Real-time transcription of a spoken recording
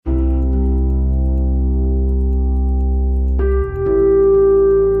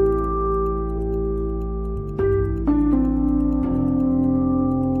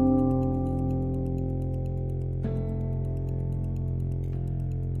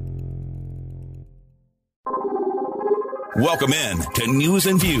Welcome in to News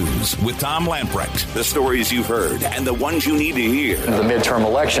and Views with Tom Lamprecht. The stories you've heard and the ones you need to hear. The midterm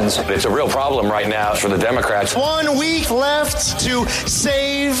elections, it's a real problem right now for the Democrats. 1 week left to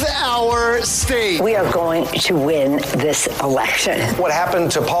save our state. We are going to win this election. What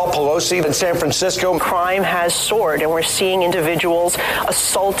happened to Paul Pelosi in San Francisco? Crime has soared, and we're seeing individuals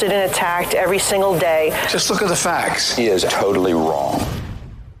assaulted and attacked every single day. Just look at the facts. He is totally wrong.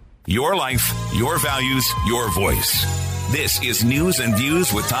 Your life, your values, your voice. This is News and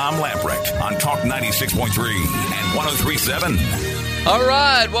Views with Tom Lamprecht on Talk 96.3 and 103.7. All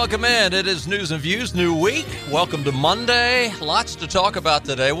right, welcome in. It is News and Views, new week. Welcome to Monday. Lots to talk about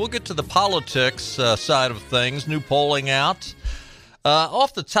today. We'll get to the politics side of things, new polling out.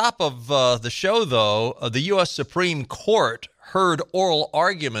 Off the top of the show, though, the U.S. Supreme Court heard oral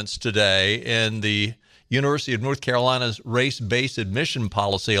arguments today in the University of North Carolina's race-based admission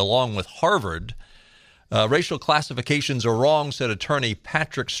policy along with Harvard. Racial classifications are wrong, said attorney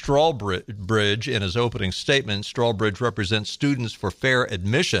Patrick Strawbridge in his opening statement. Strawbridge represents Students for Fair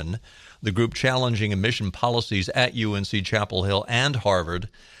Admission, the group challenging admission policies at UNC Chapel Hill and Harvard.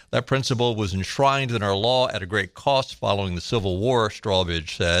 That principle was enshrined in our law at a great cost following the Civil War,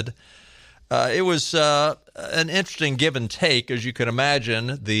 Strawbridge said. It was an interesting give and take. As you can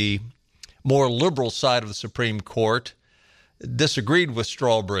imagine, the more liberal side of the Supreme Court disagreed with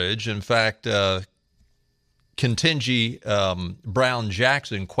Strawbridge. In fact, Ketanji Brown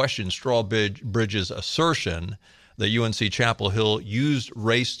Jackson questioned Strawbridge's assertion that UNC Chapel Hill used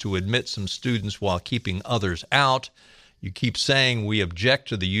race to admit some students while keeping others out. You keep saying we object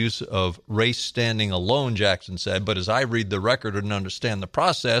to the use of race standing alone, Jackson said, but as I read the record and understand the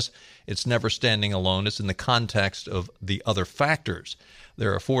process, it's never standing alone. It's in the context of the other factors.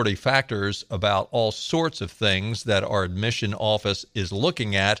 There are 40 factors about all sorts of things that our admission office is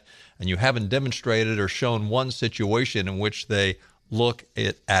looking at, and you haven't demonstrated or shown one situation in which they look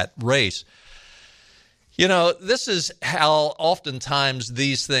at race. You know, this is how oftentimes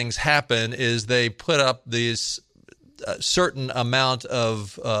these things happen, is they put up these certain amount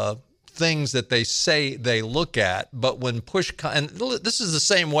of things that they say they look at, but when push and this is the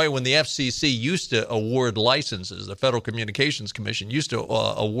same way when the FCC used to award licenses, the Federal Communications Commission used to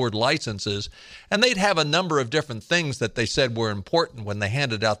award licenses, and they'd have a number of different things that they said were important when they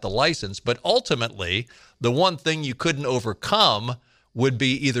handed out the license, but ultimately the one thing you couldn't overcome would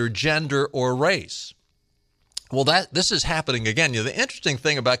be either gender or race. Well, this is happening again. You know, the interesting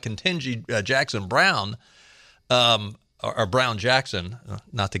thing about Ketanji Jackson Brown, or Brown Jackson,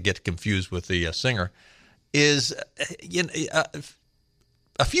 not to get confused with the singer, is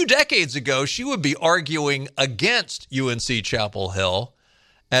a few decades ago, she would be arguing against UNC Chapel Hill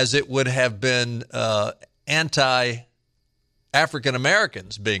as it would have been anti-African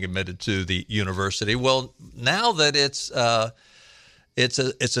Americans being admitted to the university. Well, now that it's a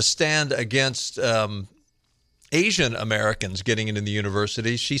stand against Asian Americans getting into the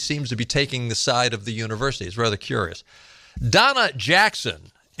university, she seems to be taking the side of the university. It's rather curious. Donna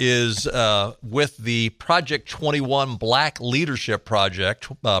Jackson is with the Project 21 Black Leadership Project.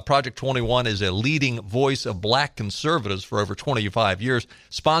 Project 21 is a leading voice of black conservatives for over 25 years,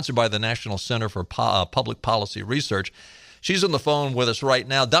 sponsored by the National Center for Public Policy Research. She's on the phone with us right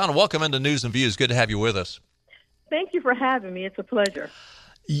now. Donna, welcome into News and Views. Good to have you with us. Thank you for having me. It's a pleasure.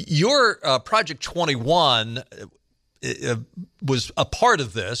 Your Project 21 was a part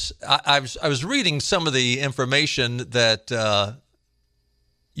of this. I was reading some of the information that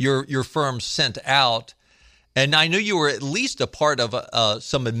your firm sent out, and I knew you were at least a part of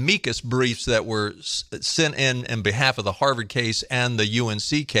some amicus briefs that were sent in behalf of the Harvard case and the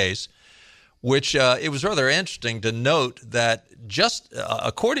UNC case, which it was rather interesting to note that just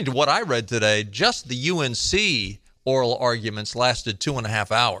according to what I read today, just the UNC oral arguments lasted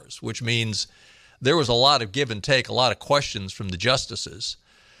 2.5 hours, which means there was a lot of give and take, a lot of questions from the justices.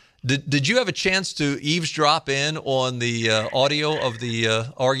 Did you have a chance to eavesdrop in on the audio of the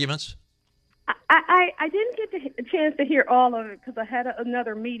arguments? I didn't get a chance to hear all of it because I had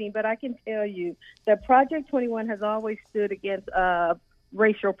another meeting, but I can tell you that Project 21 has always stood against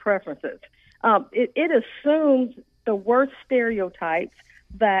racial preferences. It assumes the worst stereotypes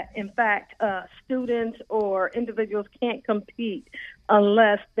that, in fact, students or individuals can't compete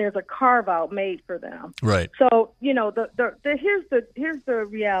unless there's a carve-out made for them. Right. So, you know, here's the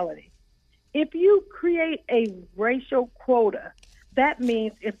reality. If you create a racial quota, that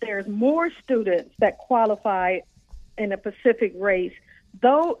means if there's more students that qualify in a specific race,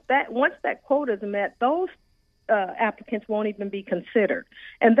 once that quota is met, those applicants won't even be considered.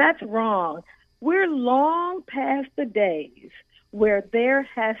 And that's wrong. We're long past the days where there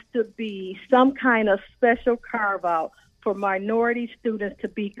has to be some kind of special carve-out for minority students to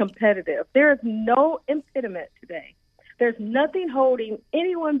be competitive. There is no impediment today. There's nothing holding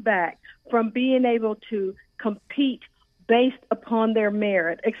anyone back from being able to compete based upon their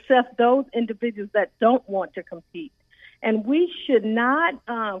merit, except those individuals that don't want to compete. And we should not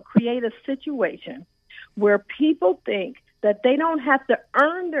create a situation where people think that they don't have to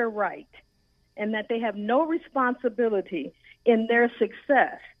earn their right and that they have no responsibility in their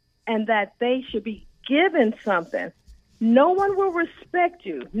success and that they should be given something. No one will respect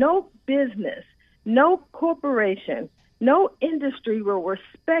you. No business, no corporation, no industry will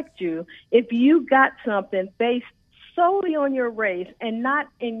respect you if you got something based solely on your race and not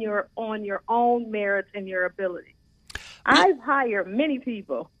on your own merits and your ability. I've hired many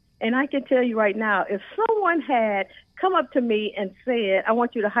people, and I can tell you right now, if someone had come up to me and said, I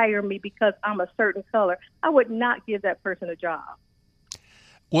want you to hire me because I'm a certain color, I would not give that person a job.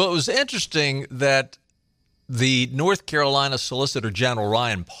 Well, it was interesting that the North Carolina Solicitor General,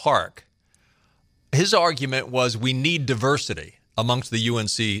 Ryan Park, his argument was we need diversity amongst the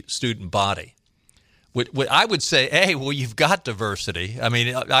UNC student body. I would say, hey, well, you've got diversity. I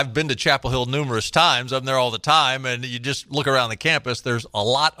mean, I've been to Chapel Hill numerous times. I'm there all the time, and you just look around the campus, there's a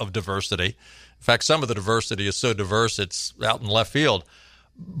lot of diversity. In fact, some of the diversity is so diverse it's out in left field.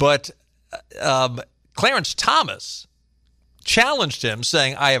 But Clarence Thomas challenged him,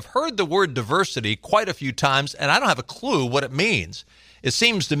 saying, I have heard the word diversity quite a few times, and I don't have a clue what it means. It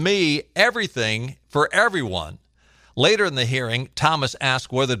seems to me everything for everyone. Later in the hearing, Thomas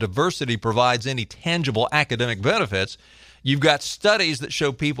asked whether diversity provides any tangible academic benefits. You've got studies that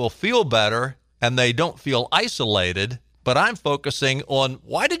show people feel better and they don't feel isolated, but I'm focusing on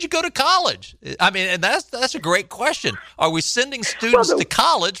why did you go to college? I mean, and that's a great question. Are we sending students to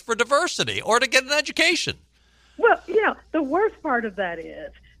college for diversity or to get an education? Well, the worst part of that is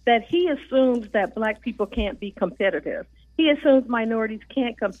that he assumes that black people can't be competitive. He assumes minorities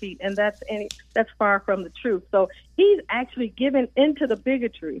can't compete, and that's far from the truth. So he's actually given into the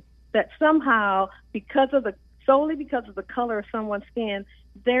bigotry that somehow, solely because of the color of someone's skin,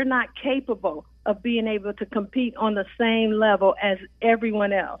 they're not capable of being able to compete on the same level as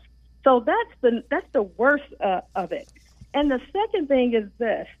everyone else. So that's the worst of it. And the second thing is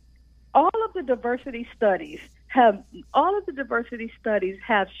this: all of the diversity studies have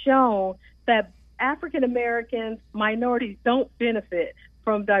shown that African Americans, minorities don't benefit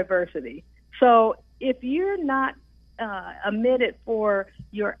from diversity. So if you're not admitted for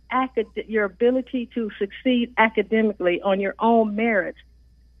your ability to succeed academically on your own merits,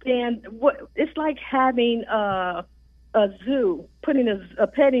 then it's like having a zoo, putting a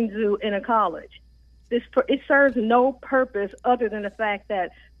petting zoo in a college. It serves no purpose other than the fact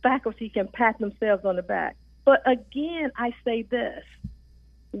that faculty can pat themselves on the back. But again, I say this: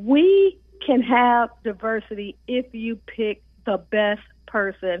 we can have diversity if you pick the best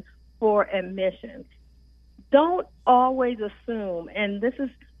person for admissions. Don't always assume, and this is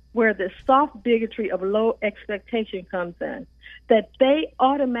where the soft bigotry of low expectation comes in, that they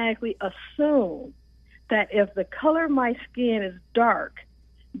automatically assume that if the color of my skin is dark,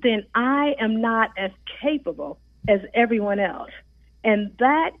 then I am not as capable as everyone else. And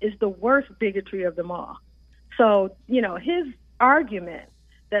that is the worst bigotry of them all. So, his argument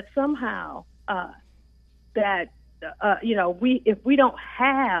that somehow if we don't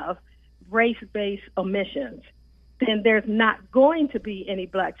have race-based admissions, then there's not going to be any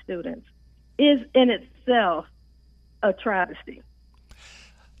black students, is in itself a travesty.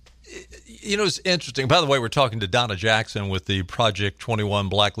 It's interesting. By the way, we're talking to Donna Jackson with the Project 21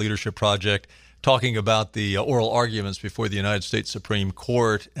 Black Leadership Project, talking about the oral arguments before the United States Supreme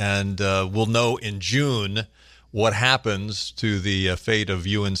Court, and we'll know in June what happens to the fate of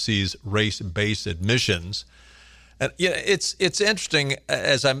UNC's race-based admissions. And it's interesting,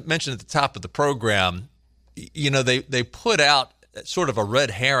 as I mentioned at the top of the program, they put out sort of a red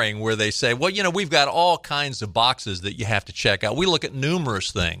herring where they say, well, we've got all kinds of boxes that you have to check out. We look at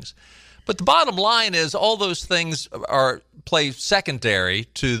numerous things. But the bottom line is all those things play secondary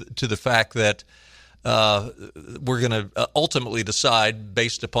to the fact that we're going to ultimately decide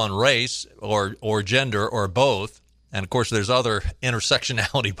based upon race or gender or both. And, of course, there's other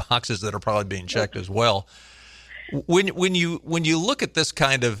intersectionality boxes that are probably being checked as well. When you look at this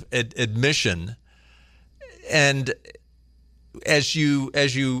kind of admission, and as your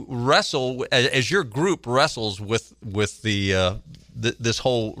group wrestles with this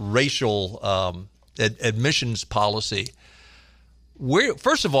whole racial admissions policy,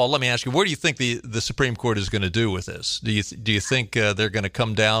 first of all, let me ask you, where do you think the Supreme Court is going to do with this? Do you think they're going to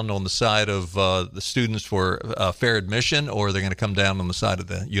come down on the side of the students for fair admission, or are they going to come down on the side of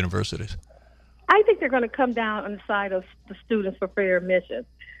the universities? I think they're going to come down on the side of the students for fair admission.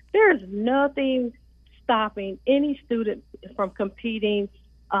 There is nothing stopping any student from competing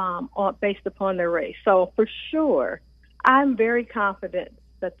based upon their race. So for sure, I'm very confident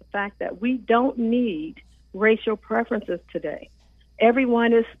that the fact that we don't need racial preferences today.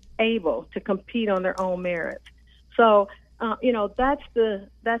 Everyone is able to compete on their own merits. So, that's the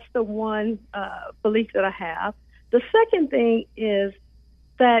one belief that I have. The second thing is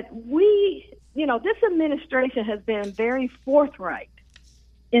that this administration has been very forthright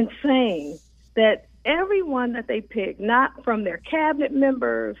in saying that everyone that they pick, not from their cabinet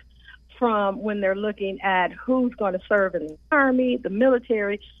members, from when they're looking at who's going to serve in the Army, the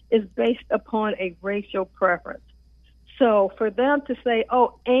military, is based upon a racial preference. So for them to say,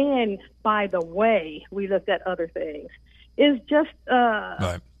 "Oh, and by the way, we looked at other things," is just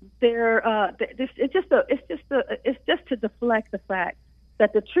right. It's just to deflect the fact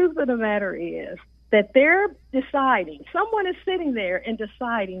that the truth of the matter is that they're deciding. Someone is sitting there and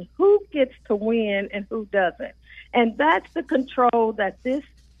deciding who gets to win and who doesn't, and that's the control that this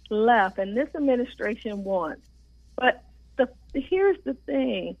left and this administration wants. But here's the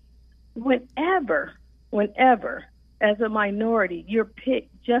thing: whenever, as a minority, you're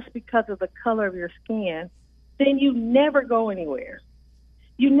picked just because of the color of your skin, then you never go anywhere.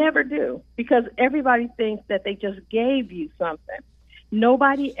 You never do, because everybody thinks that they just gave you something.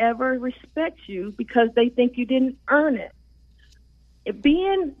 Nobody ever respects you because they think you didn't earn it.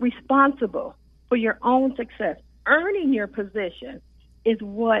 Being responsible for your own success, earning your position, is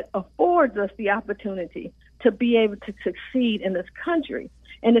what affords us the opportunity to be able to succeed in this country.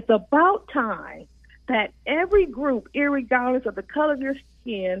 And it's about time that every group, irregardless of the color of your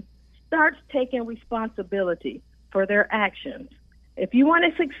skin, starts taking responsibility for their actions. If you want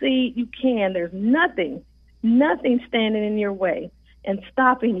to succeed, you can. There's nothing standing in your way and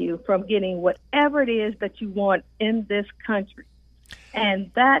stopping you from getting whatever it is that you want in this country.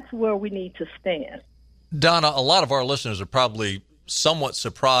 And that's where we need to stand. Donna, a lot of our listeners are probably somewhat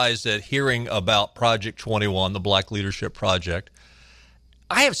surprised at hearing about Project 21, the Black Leadership Project.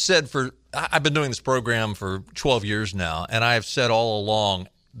 I've been doing this program for 12 years now, and I have said all along,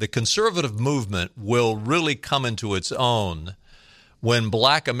 the conservative movement will really come into its own when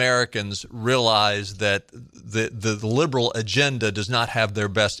Black Americans realize that the liberal agenda does not have their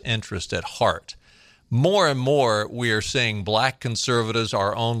best interest at heart. More and more, we are seeing Black conservatives,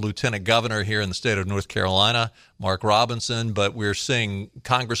 our own lieutenant governor here in the state of North Carolina, Mark Robinson, but we're seeing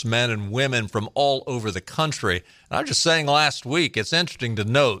congressmen and women from all over the country. And I was just saying last week, it's interesting to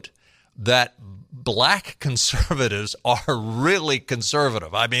note that Black conservatives are really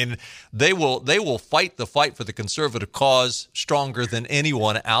conservative. I mean, they will fight the fight for the conservative cause stronger than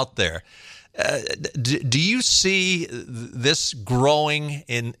anyone out there. Do you see this growing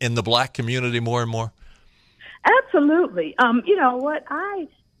in the Black community more and more? Absolutely. You know what? I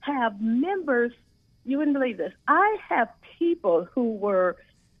have members, you wouldn't believe this. I have people who were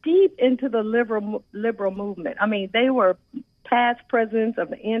deep into the liberal movement. I mean, they were past presidents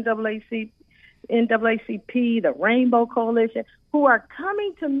of the NAACP, the Rainbow Coalition, who are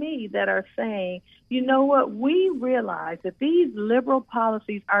coming to me that are saying, you know what, we realize that these liberal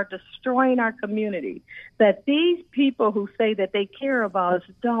policies are destroying our community, that these people who say that they care about us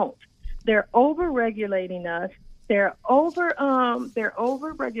don't. They're over-regulating us. They're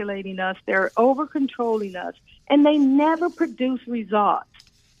over-regulating us. They're over-controlling us, and they never produce results.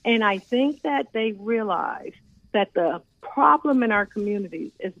 And I think that they realize that the problem in our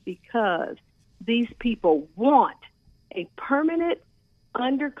communities is because these people want a permanent,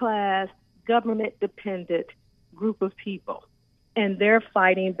 underclass, government-dependent group of people, and they're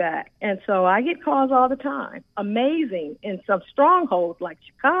fighting back. And so I get calls all the time, amazing, in some strongholds like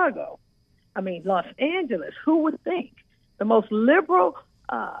Chicago, Los Angeles. Who would think? The most liberal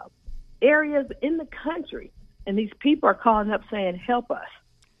areas in the country, and these people are calling up saying, help us.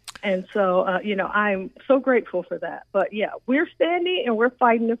 And so, I'm so grateful for that. But, yeah, we're standing and we're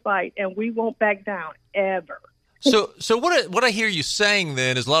fighting the fight, and we won't back down ever. So what I hear you saying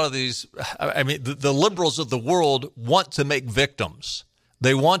then is a lot of these, the liberals of the world want to make victims.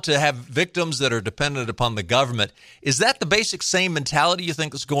 They want to have victims that are dependent upon the government. Is that the basic same mentality you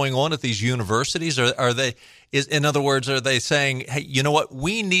think is going on at these universities? In other words, are they saying, hey, you know what,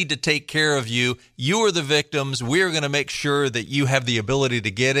 we need to take care of you. You are the victims. We're going to make sure that you have the ability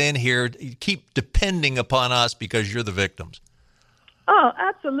to get in here. Keep depending upon us because you're the victims. Oh,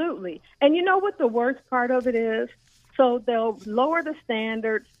 absolutely. And you know what the worst part of it is? So they'll lower the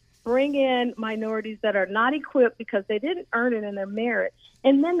standards, bring in minorities that are not equipped because they didn't earn it in their merit.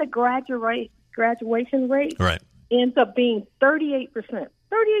 And then the graduation rate ends up being 38%.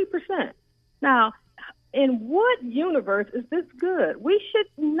 38%. Now, in what universe is this good? We should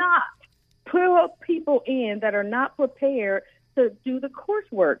not put people in that are not prepared to do the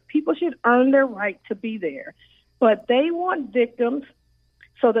coursework. People should earn their right to be there. But they want victims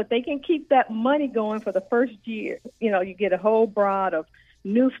so that they can keep that money going for the first year. You get a whole broad of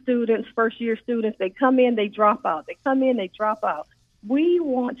new students, first-year students. They come in, they drop out. They come in, they drop out. We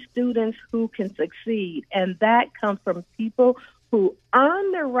want students who can succeed, and that comes from people who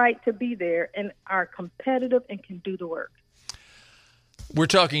earn their right to be there and are competitive and can do the work. We're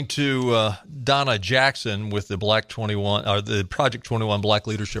talking to Donna Jackson with the the Project 21 Black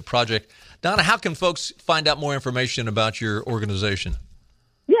Leadership Project. Donna, how can folks find out more information about your organization?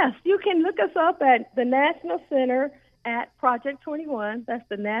 Yes, you can look us up at the National Center at Project 21. That's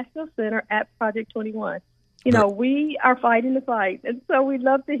the National Center at Project 21. We are fighting the fight, and so we'd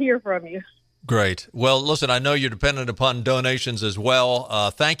love to hear from you. Great. Well, listen, I know you're dependent upon donations as well.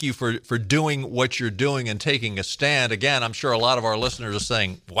 Thank you for doing what you're doing and taking a stand. Again, I'm sure a lot of our listeners are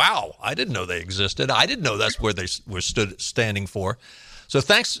saying, wow, I didn't know they existed. I didn't know that's where they were standing for. So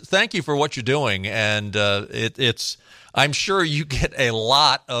thank you for what you're doing. And I'm sure you get a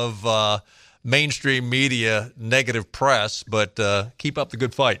lot of mainstream media negative press, but keep up the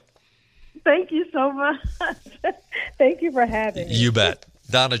good fight. Thank you so much. Thank you for having me. You bet.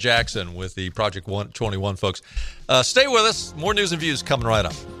 Donna Jackson with the Project 21 folks. Stay with us. More news and views coming right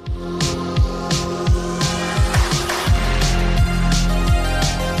up.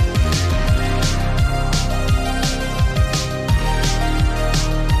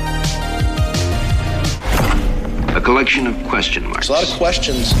 A collection of question marks. There's a lot of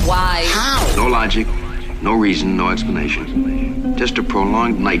questions. Why? How? No logic, no reason, no explanation. Just a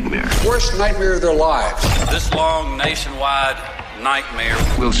prolonged nightmare. Worst nightmare of their lives. This long nationwide nightmare.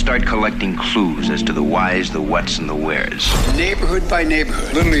 We'll start collecting clues as to the whys, the whats, and the wheres. Neighborhood by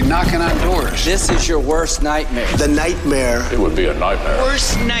neighborhood. Literally knocking on doors. This is your worst nightmare. The nightmare. It would be a nightmare.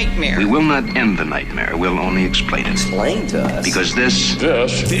 Worst nightmare. We will not end the nightmare. We'll only explain it. Explain to us. Because this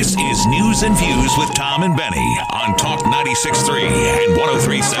is News and Views with Tom and Benny on Talk 96.3 and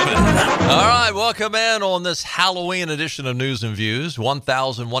 103.7. All right, welcome in on this Halloween edition of News and Views.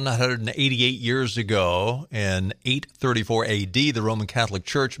 1,188 years ago in 834 A.D., the Roman Catholic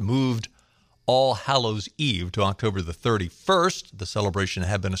Church moved All Hallows Eve to October the 31st. The celebration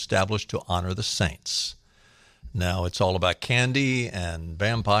had been established to honor the saints. Now it's all about candy and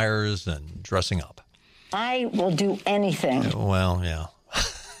vampires and dressing up. I will do anything. Well, yeah.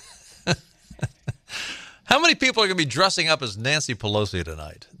 How many people are going to be dressing up as Nancy Pelosi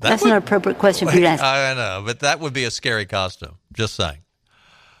tonight? That's an appropriate question for you to ask. I know, but that would be a scary costume. Just saying.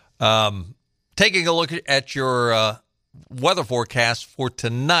 Taking a look at your weather forecast for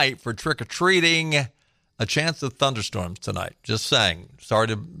tonight for trick-or-treating, a chance of thunderstorms tonight. Just saying. Sorry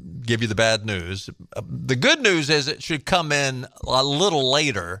to give you the bad news. The good news is it should come in a little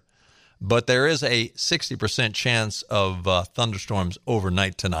later, but there is a 60% chance of thunderstorms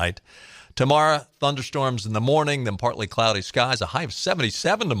overnight tonight. Tomorrow, thunderstorms in the morning, then partly cloudy skies, a high of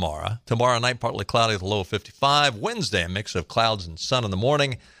 77 tomorrow. Tomorrow night, partly cloudy with a low of 55. Wednesday, a mix of clouds and sun in the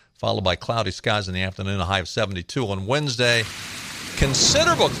morning, followed by cloudy skies in the afternoon, a high of 72 on Wednesday.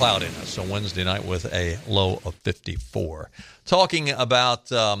 Considerable cloudiness on Wednesday night with a low of 54. Talking about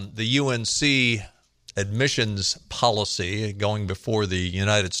the UNC admissions policy going before the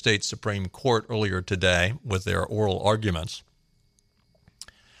United States Supreme Court earlier today with their oral arguments.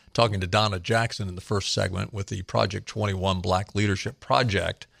 Talking to Donna Jackson in the first segment with the Project 21 Black Leadership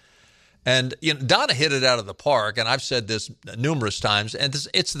Project. And Donna hit it out of the park, and I've said this numerous times, and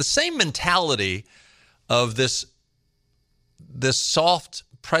it's the same mentality of this soft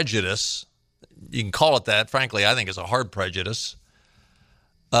prejudice, you can call it that, frankly, I think it's a hard prejudice,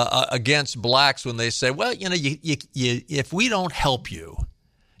 against blacks when they say, well, if we don't help you,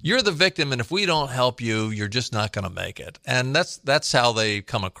 you're the victim, and if we don't help you, you're just not going to make it. And that's how they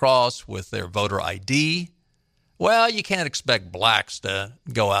come across with their voter ID. Well, you can't expect blacks to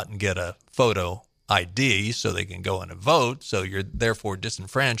go out and get a photo ID so they can go in and vote, so you're therefore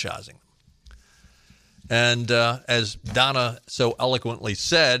disenfranchising them. And as Donna so eloquently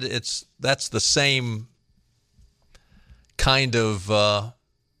said, that's the same kind of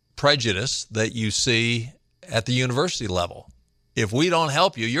prejudice that you see at the university level. If we don't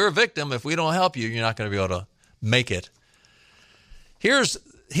help you, you're a victim. If we don't help you, you're not going to be able to make it. Here's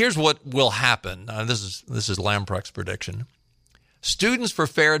what will happen. This is Lamprecht's prediction. Students for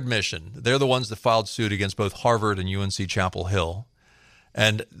fair admission, they're the ones that filed suit against both Harvard and UNC Chapel Hill.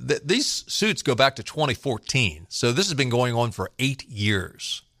 And these suits go back to 2014. So this has been going on for 8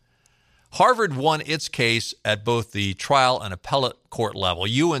 years. Harvard won its case at both the trial and appellate court level.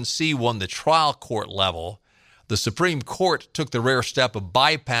 UNC won the trial court level. The Supreme Court took the rare step of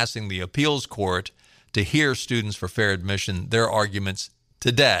bypassing the appeals court to hear students for fair admission, their arguments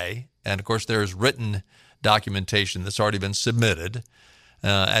today. And, of course, there is written documentation that's already been submitted.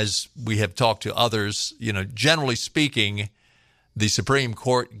 As we have talked to others, generally speaking, the Supreme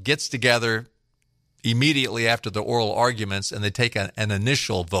Court gets together immediately after the oral arguments and they take an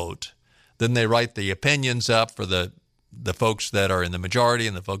initial vote. Then they write the opinions up for the folks that are in the majority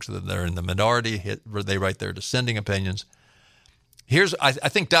and the folks that are in the minority. They write their dissenting opinions. I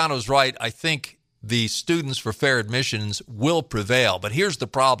think Donna's right. I think the students for fair admissions will prevail. But here's the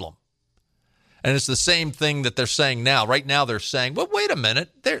problem. And it's the same thing that they're saying now. Right now they're saying, well, wait a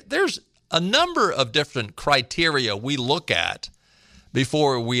minute. There's a number of different criteria we look at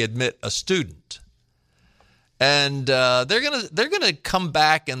before we admit a student. And they're gonna come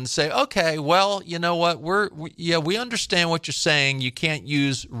back and say, okay, well, you know what? We understand what you're saying. You can't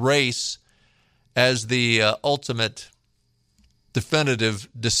use race as the ultimate definitive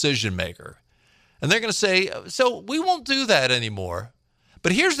decision maker. And they're going to say, so we won't do that anymore.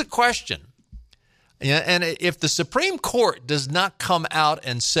 But here's the question. And if the Supreme Court does not come out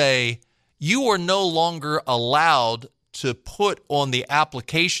and say, you are no longer allowed to put on the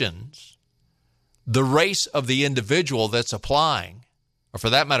applications the race of the individual that's applying, or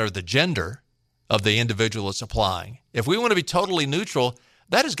for that matter, the gender of the individual that's applying, if we want to be totally neutral,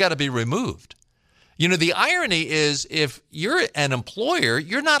 that has got to be removed. The irony is if you're an employer,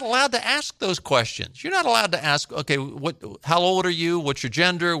 you're not allowed to ask those questions. You're not allowed to ask, okay, how old are you? What's your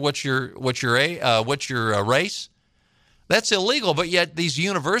gender? What's your race? That's illegal, but yet these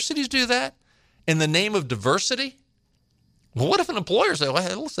universities do that in the name of diversity. Well, what if an employer says, well,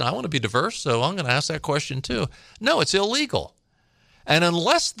 hey, listen, I want to be diverse, so I'm going to ask that question too. No, it's illegal. And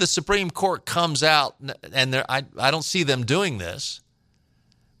unless the Supreme Court comes out, and I don't see them doing this,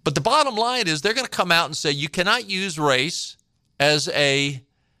 but the bottom line is they're going to come out and say you cannot use race as a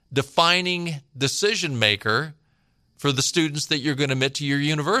defining decision maker for the students that you're going to admit to your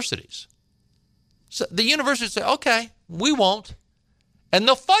universities. So the universities say, okay, we won't. And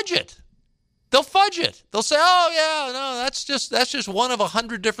they'll fudge it. They'll fudge it. They'll say, oh, yeah, no, that's just one of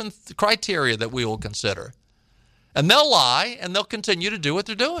 100 different criteria that we will consider. And they'll lie, and they'll continue to do what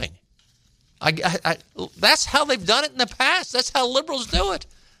they're doing. That's how they've done it in the past. That's how liberals do it.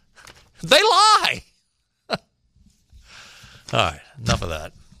 They lie. All right, enough of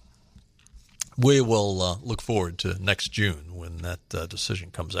that. We will look forward to next June when that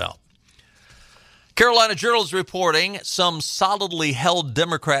decision comes out. Carolina Journal is reporting some solidly held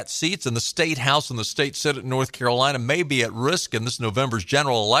Democrat seats in the state House and the state Senate in North Carolina may be at risk in this November's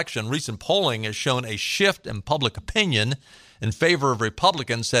general election. Recent polling has shown a shift in public opinion in favor of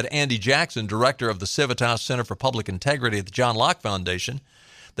Republicans, said Andy Jackson, director of the Civitas Center for Public Integrity at the John Locke Foundation.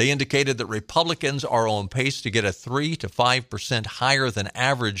 They indicated that Republicans are on pace to get a 3 to 5% higher than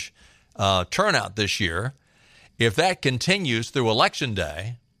average turnout this year. If that continues through Election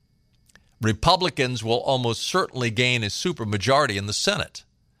Day, Republicans will almost certainly gain a supermajority in the Senate.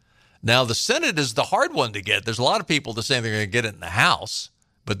 Now, the Senate is the hard one to get. There's a lot of people that say they're going to get it in the House,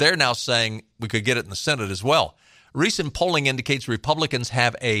 but they're now saying we could get it in the Senate as well. Recent polling indicates Republicans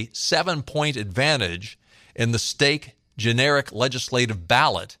have a 7-point advantage in the state generic legislative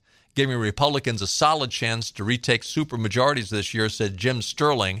ballot, giving Republicans a solid chance to retake supermajorities this year, said Jim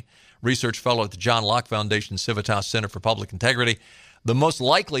Sterling, research fellow at the John Locke Foundation Civitas Center for Public Integrity. The most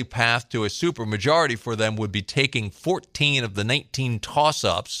likely path to a supermajority for them would be taking 14 of the 19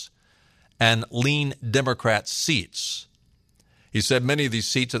 toss-ups and lean Democrat seats. He said many of these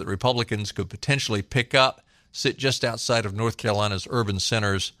seats that Republicans could potentially pick up sit just outside of North Carolina's urban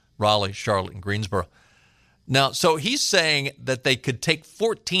centers, Raleigh, Charlotte, and Greensboro. Now, so he's saying that they could take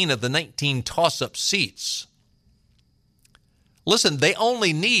 14 of the 19 toss-up seats. Listen, they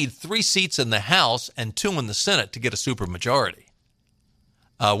only need 3 seats in the House and 2 in the Senate to get a supermajority.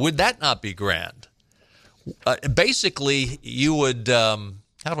 Would that not be grand? Basically, you would,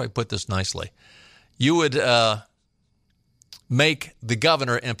 how do I put this nicely? You would make the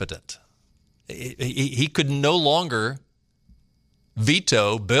governor impotent. He could no longer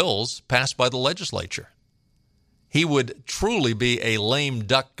veto bills passed by the legislature. He would truly be a lame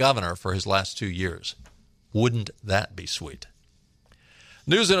duck governor for his last 2 years. Wouldn't that be sweet?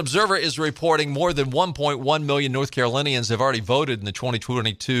 News and Observer is reporting more than 1.1 million North Carolinians have already voted in the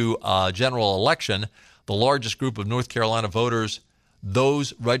 2022 general election. The largest group of North Carolina voters,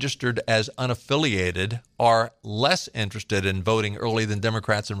 those registered as unaffiliated, are less interested in voting early than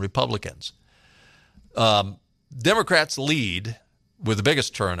Democrats and Republicans. Democrats lead with the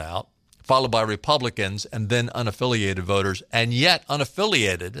biggest turnout, followed by Republicans, and then unaffiliated voters. And yet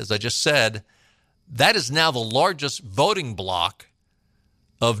unaffiliated, as I just said, that is now the largest voting bloc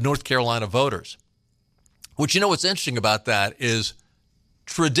of North Carolina voters. Which, what's interesting about that is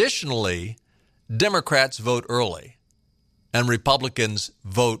traditionally Democrats vote early and Republicans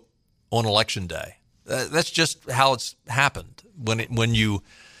vote on Election Day. That's just how it's happened.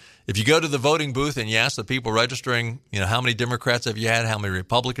 If you go to the voting booth and you ask the people registering, how many Democrats have you had, how many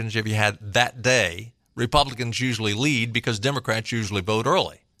Republicans have you had that day, Republicans usually lead because Democrats usually vote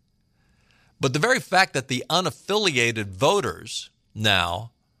early. But the very fact that the unaffiliated voters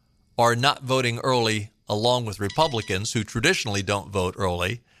now are not voting early along with Republicans who traditionally don't vote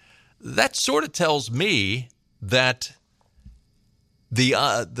early, that sort of tells me that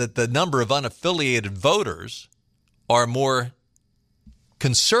the number of unaffiliated voters are more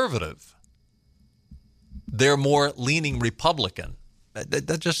conservative. They're more leaning Republican.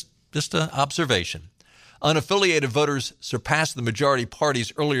 That's just an observation. Unaffiliated voters surpassed the majority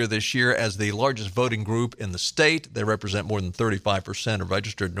parties earlier this year as the largest voting group in the state. They represent more than 35% of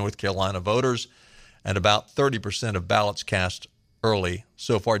registered North Carolina voters and about 30% of ballots cast early.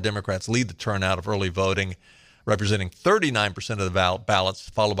 So far, Democrats lead the turnout of early voting, representing 39% of the ballots,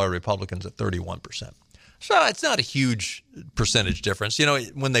 followed by Republicans at 31%. So it's not a huge percentage difference.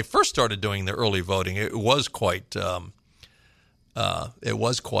 When they first started doing the early voting, it was quite a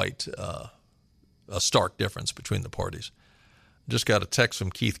stark difference between the parties. Just got a text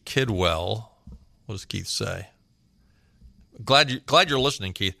from Keith Kidwell. What does Keith say? Glad you're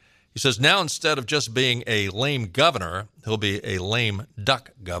listening, Keith. He says, now instead of just being a lame governor, he'll be a lame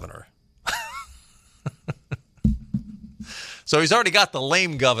duck governor. So he's already got the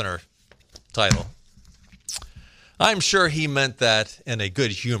lame governor title. I'm sure he meant that in a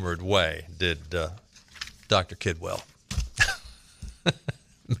good-humored way, did Dr. Kidwell.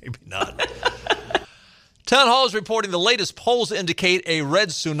 Maybe not. Town Hall is reporting the latest polls indicate a red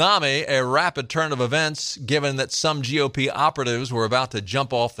tsunami, a rapid turn of events, given that some GOP operatives were about to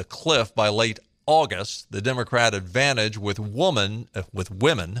jump off the cliff by late August. The Democrat advantage with women,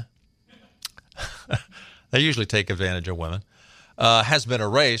 they usually take advantage of women, has been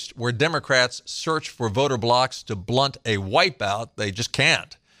erased. Where Democrats search for voter blocks to blunt a wipeout, they just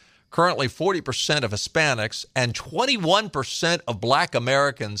can't. Currently, 40% of Hispanics and 21% of Black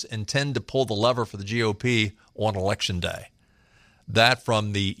Americans intend to pull the lever for the GOP on Election Day. That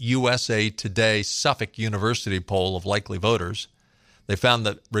from the USA Today Suffolk University poll of likely voters. They found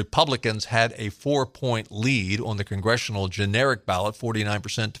that Republicans had a 4-point lead on the congressional generic ballot,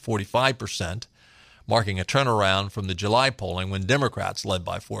 49% to 45%, marking a turnaround from the July polling when Democrats led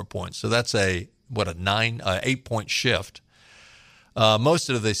by 4 points. So that's a 8-point shift. Most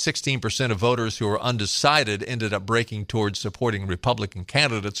of the 16% of voters who were undecided ended up breaking towards supporting Republican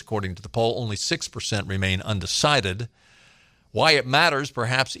candidates. According to the poll, only 6% remain undecided. Why it matters,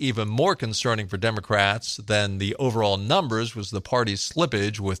 perhaps even more concerning for Democrats than the overall numbers, was the party's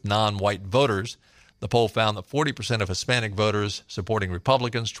slippage with non-white voters. The poll found that 40% of Hispanic voters supporting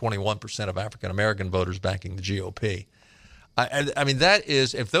Republicans, 21% of African-American voters backing the GOP. I mean, that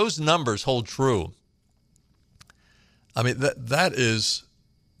is, if those numbers hold true, I mean, that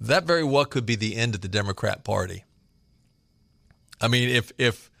very well could be the end of the Democrat Party. I mean,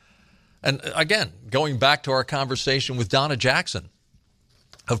 if and again, going back to our conversation with Donna Jackson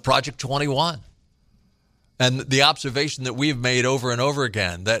of Project 21 and the observation that we've made over and over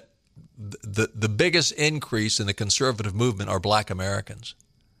again that the biggest increase in the conservative movement are Black Americans.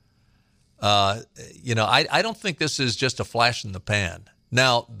 I don't think this is just a flash in the pan.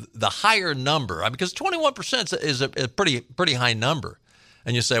 Now, the higher number, because 21% is a pretty high number.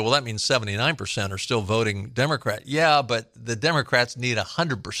 And you say, well, that means 79% are still voting Democrat. Yeah, but the Democrats need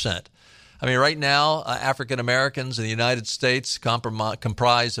 100%. I mean, right now, African Americans in the United States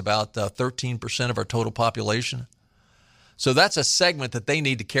comprise about 13% of our total population. So that's a segment that they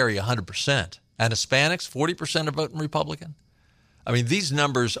need to carry 100%. And Hispanics, 40% are voting Republican. I mean, these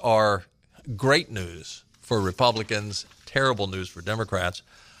numbers are great news for Republicans, terrible news for Democrats.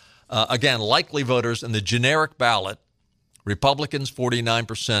 Again, likely voters in the generic ballot, Republicans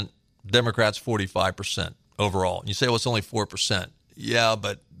 49%, Democrats 45% overall. And you say, well, it's only 4%. Yeah,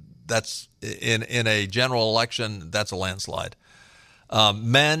 but that's in a general election, that's a landslide.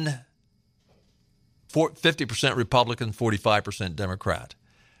 Men, 50% Republican, 45% Democrat.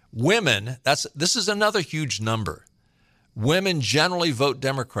 Women, this is another huge number. Women generally vote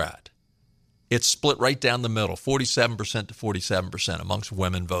Democrat. It's split right down the middle, 47% to 47% amongst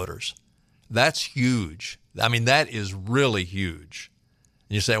women voters. That's huge. I mean, that is really huge.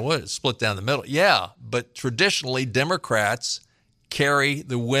 And you say, well, it's split down the middle. Yeah, but traditionally, Democrats carry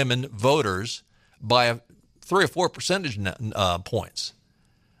the women voters by 3 or 4 percentage points.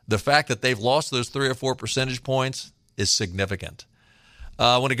 The fact that they've lost those 3 or 4 percentage points is significant.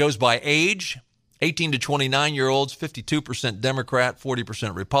 When it goes by age, 18 to 29-year-olds, 52% Democrat,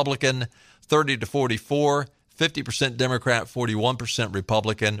 40% Republican. 30 to 44, 50% Democrat, 41%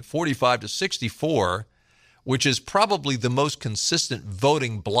 Republican. 45 to 64, which is probably the most consistent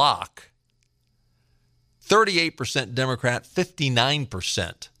voting bloc, 38% Democrat,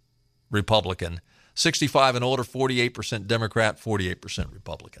 59% Republican. 65 and older, 48% Democrat, 48%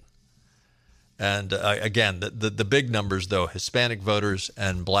 Republican. And again, the big numbers, though, Hispanic voters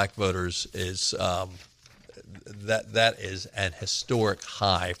and black voters, is that is an historic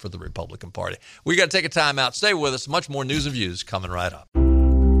high for the Republican Party. We got to take a time out. Stay with us. Much more news and views coming right up.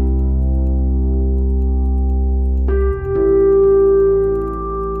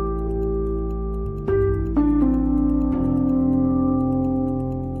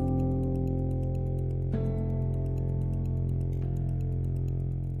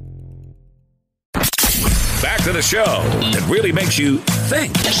 Back to the show that really makes you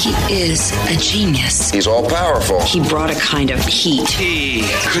think. He is a genius. He's all powerful. He brought a kind of heat. He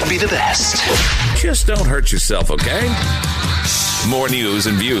could be the best. Just don't hurt yourself, okay? More news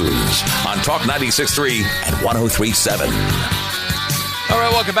and views on Talk 96.3 and 103.7. All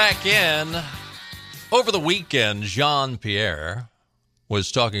right, welcome back in. Over the weekend, Jean-Pierre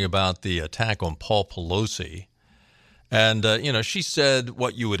was talking about the attack on Paul Pelosi. And, she said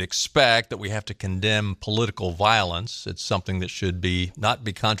what you would expect, that we have to condemn political violence. It's something that should not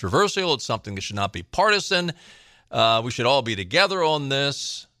be controversial. It's something that should not be partisan. We should all be together on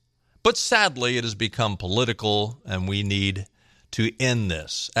this. But sadly, it has become political, and we need to end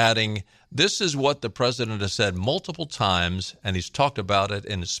this, adding, this is what the president has said multiple times, and he's talked about it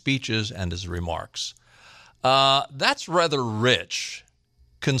in his speeches and his remarks. That's rather rich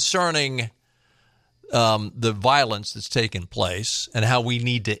concerning the violence that's taken place and how we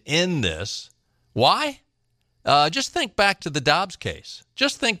need to end this. Why? Just think back to the Dobbs case.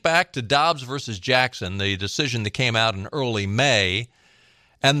 Just think back to Dobbs versus Jackson, the decision that came out in early May,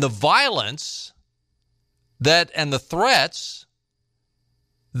 and the violence and the threats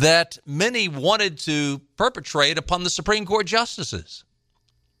that many wanted to perpetrate upon the Supreme Court justices.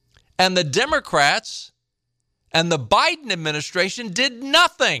 And the Democrats and the Biden administration did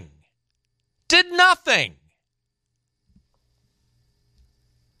nothing. Did nothing.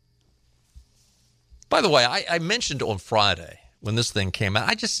 By the way, I mentioned on Friday when this thing came out,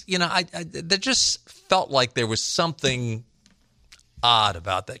 I just felt like there was something odd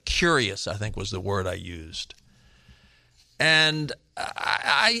about that. Curious, I think, was the word I used. And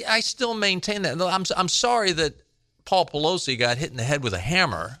I still maintain that. I'm sorry that Paul Pelosi got hit in the head with a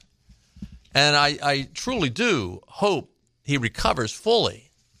hammer, and I truly do hope he recovers fully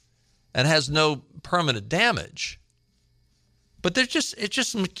and has no permanent damage. But it's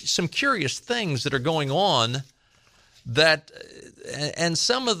just some curious things that are going on and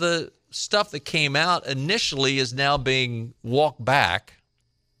some of the stuff that came out initially is now being walked back.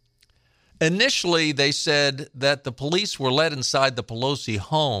 Initially, they said that the police were led inside the Pelosi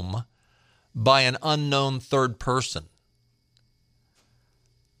home by an unknown third person.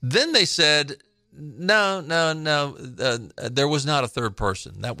 Then they said, no, there was not a third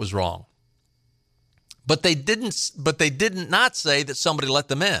person. That was wrong. But they didn't not say that somebody let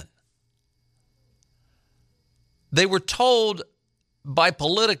them in. They were told by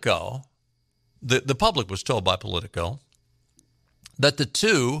Politico, the public was told by Politico, that the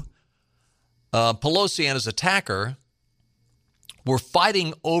two, Pelosi and his attacker, were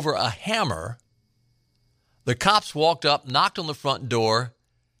fighting over a hammer. The cops walked up, knocked on the front door,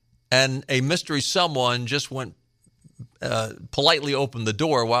 and a mystery someone just went politely opened the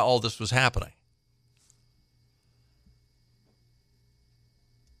door while all this was happening.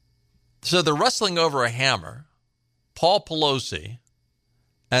 So they're wrestling over a hammer, Paul Pelosi,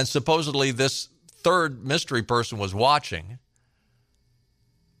 and supposedly this third mystery person was watching.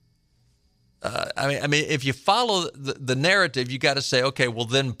 I mean, if you follow the narrative, you got to say, okay, well,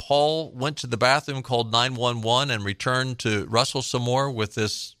 then Paul went to the bathroom, called 911, and returned to wrestle some more with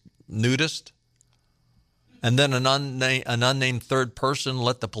this nudist. And then an unnamed third person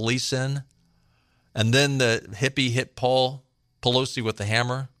let the police in. And then the hippie hit Paul Pelosi with the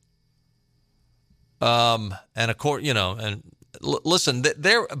hammer. And of course, listen,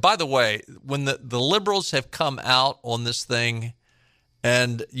 there, by the way, when the liberals have come out on this thing,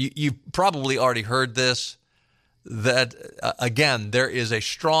 and you probably already heard this, that, again, there is a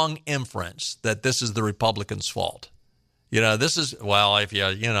strong inference that this is the Republicans' fault. This is, well, if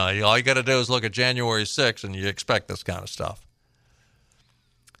all you got to do is look at January 6th and you expect this kind of stuff.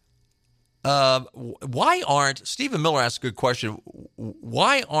 Why aren't, Stephen Miller asked a good question,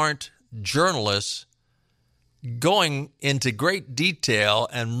 why aren't journalists going into great detail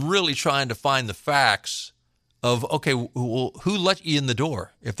and really trying to find the facts of, okay, well, who let you in the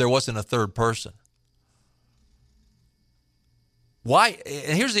door if there wasn't a third person? Why?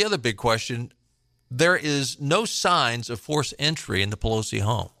 And here's the other big question. There is no signs of forced entry in the Pelosi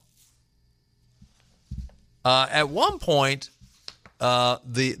home. At one point,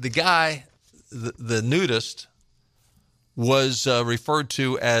 the guy, the nudist, was referred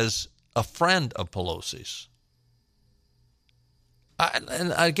to as a friend of Pelosi's.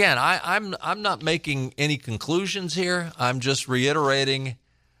 And again, I'm not making any conclusions here. I'm just reiterating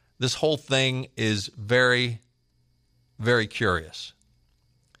this whole thing is very, very curious.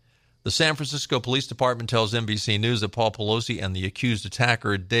 The San Francisco Police Department tells NBC News that Paul Pelosi and the accused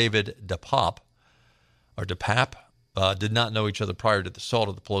attacker, David DePape, did not know each other prior to the assault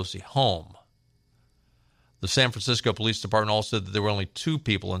of the Pelosi home. The San Francisco Police Department also said that there were only 2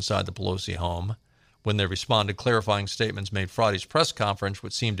 people inside the Pelosi home when they responded, clarifying statements made Friday's press conference,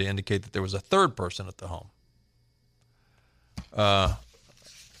 which seemed to indicate that there was a third person at the home.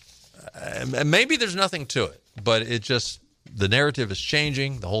 And maybe there's nothing to it, but it just, the narrative is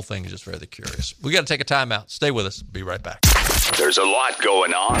changing. The whole thing is just very curious. We got to take a time out. Stay with us. Be right back. There's a lot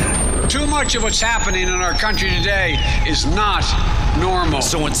going on. Too much of what's happening in our country today is not normal.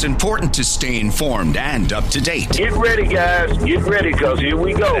 So it's important to stay informed and up to date. Get ready, guys. Get ready, because here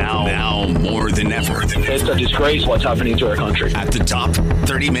we go. Now more than ever. It's a disgrace what's happening to our country. At the top,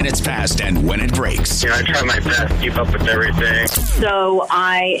 30 minutes past and when it breaks. I try my best to keep up with everything. So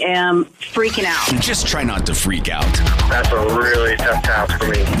I am freaking out. Just try not to freak out. That's a really tough task for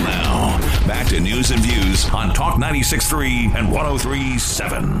me. Now, back to News and Views on Talk 96.3 and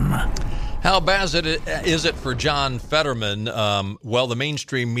 103.7. How bad is it for John Fetterman? Well, the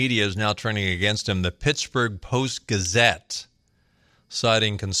mainstream media is now turning against him. The Pittsburgh Post-Gazette,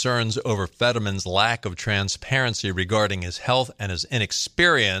 citing concerns over Fetterman's lack of transparency regarding his health and his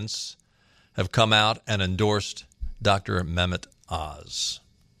inexperience, have come out and endorsed Dr. Mehmet Oz.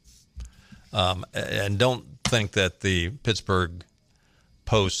 And don't think that the Pittsburgh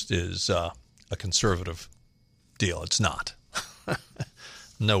Post is a conservative deal. It's not.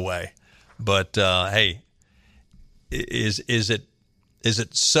 No way. But hey, is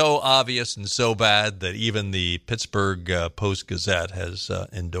it so obvious and so bad that even the Pittsburgh Post-Gazette has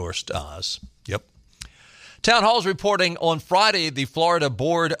endorsed Oz? Yep. Town Hall's reporting on Friday, the Florida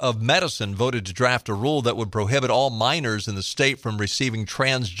Board of Medicine voted to draft a rule that would prohibit all minors in the state from receiving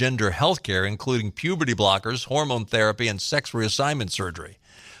transgender health care, including puberty blockers, hormone therapy, and sex reassignment surgery.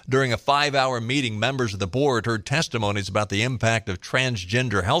 During a 5-hour meeting, members of the board heard testimonies about the impact of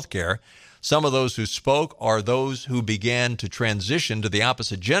transgender health care. Some of those who spoke are those who began to transition to the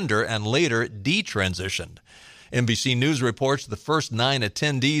opposite gender and later detransitioned. NBC News reports the first 9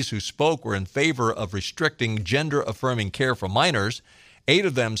 attendees who spoke were in favor of restricting gender-affirming care for minors. 8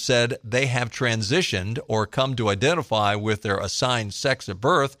 of them said they have transitioned or come to identify with their assigned sex at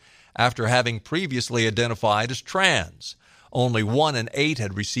birth after having previously identified as trans. Only 1 in 8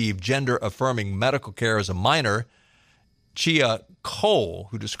 had received gender-affirming medical care as a minor. Chia Cole,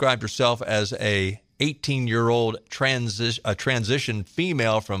 who described herself as a 18-year-old transition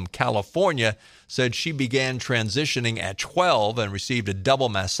female from California, said she began transitioning at 12 and received a double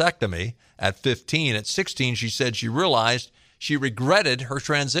mastectomy at 15. At 16, she said she realized she regretted her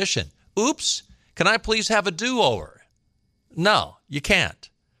transition. Oops, can I please have a do-over? No, you can't.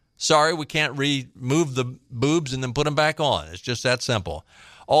 Sorry, we can't remove the boobs and then put them back on. It's just that simple.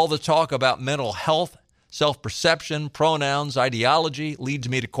 All the talk about mental health, self-perception, pronouns, ideology leads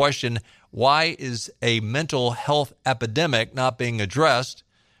me to question, why is a mental health epidemic not being addressed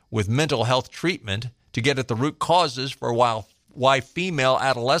with mental health treatment to get at the root causes for why female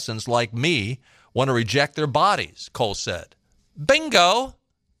adolescents like me want to reject their bodies, Cole said. Bingo!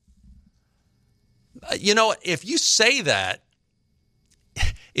 You know, if you say that,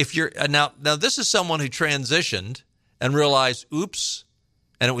 if you're now this is someone who transitioned and realized, oops,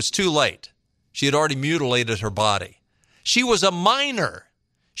 and it was too late. She had already mutilated her body. She was a minor.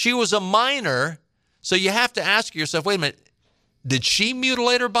 So you have to ask yourself, wait a minute, did she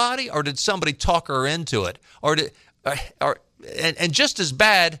mutilate her body or did somebody talk her into it? And just as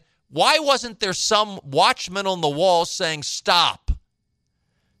bad, why wasn't there some watchman on the wall saying, stop,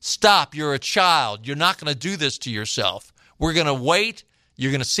 you're a child. You're not going to do this to yourself. We're going to wait.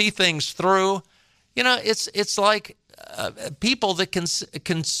 You're going to see things through. You know, it's like people that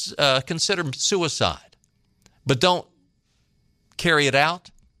consider suicide, but don't carry it out.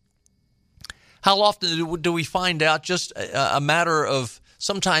 How often do we find out just a matter of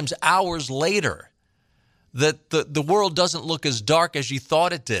sometimes hours later, that the world doesn't look as dark as you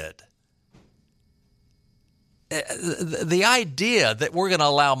thought it did. The idea that we're going to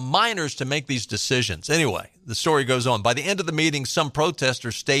allow minors to make these decisions. Anyway, the story goes on. By the end of the meeting, some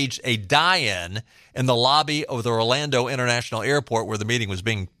protesters staged a die-in in the lobby of the Orlando International Airport where the meeting was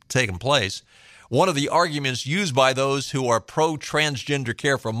being taken place. One of the arguments used by those who are pro-transgender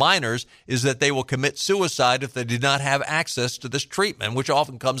care for minors is that they will commit suicide if they do not have access to this treatment, which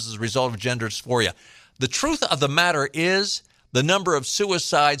often comes as a result of gender dysphoria. The truth of the matter is the number of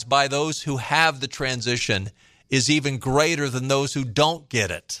suicides by those who have the transition is even greater than those who don't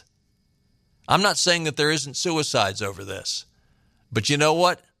get it. I'm not saying that there isn't suicides over this, but you know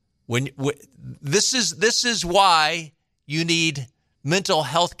what? This is why you need mental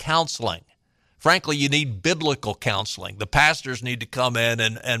health counseling. Frankly, you need biblical counseling. The pastors need to come in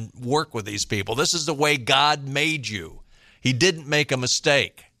and work with these people. This is the way God made you. He didn't make a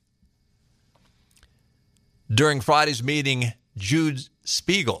mistake. During Friday's meeting, Jude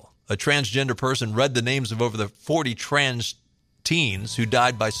Spiegel, a transgender person, read the names of over the 40 trans teens who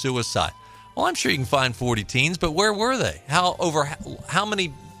died by suicide. Well, I'm sure you can find 40 teens, but where were they? How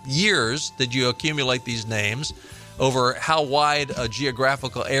many years did you accumulate these names? Over how wide a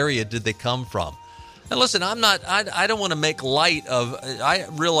geographical area did they come from? And listen, I don't want to make light of, I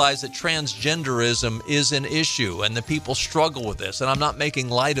realize that transgenderism is an issue and the people struggle with this, and I'm not making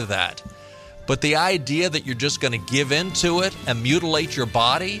light of that. But the idea that you're just going to give into it and mutilate your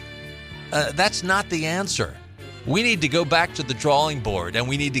body, that's not the answer. We need to go back to the drawing board, and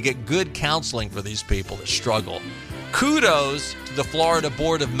we need to get good counseling for these people that struggle. Kudos to the Florida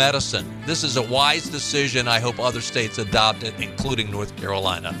Board of Medicine. This is a wise decision. I hope other states adopt it, including North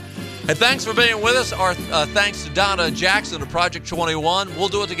Carolina. And thanks for being with us. Our thanks to Donna Jackson of Project 21. We'll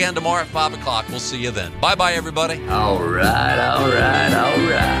do it again tomorrow at 5 o'clock. We'll see you then. Bye-bye, everybody. All right.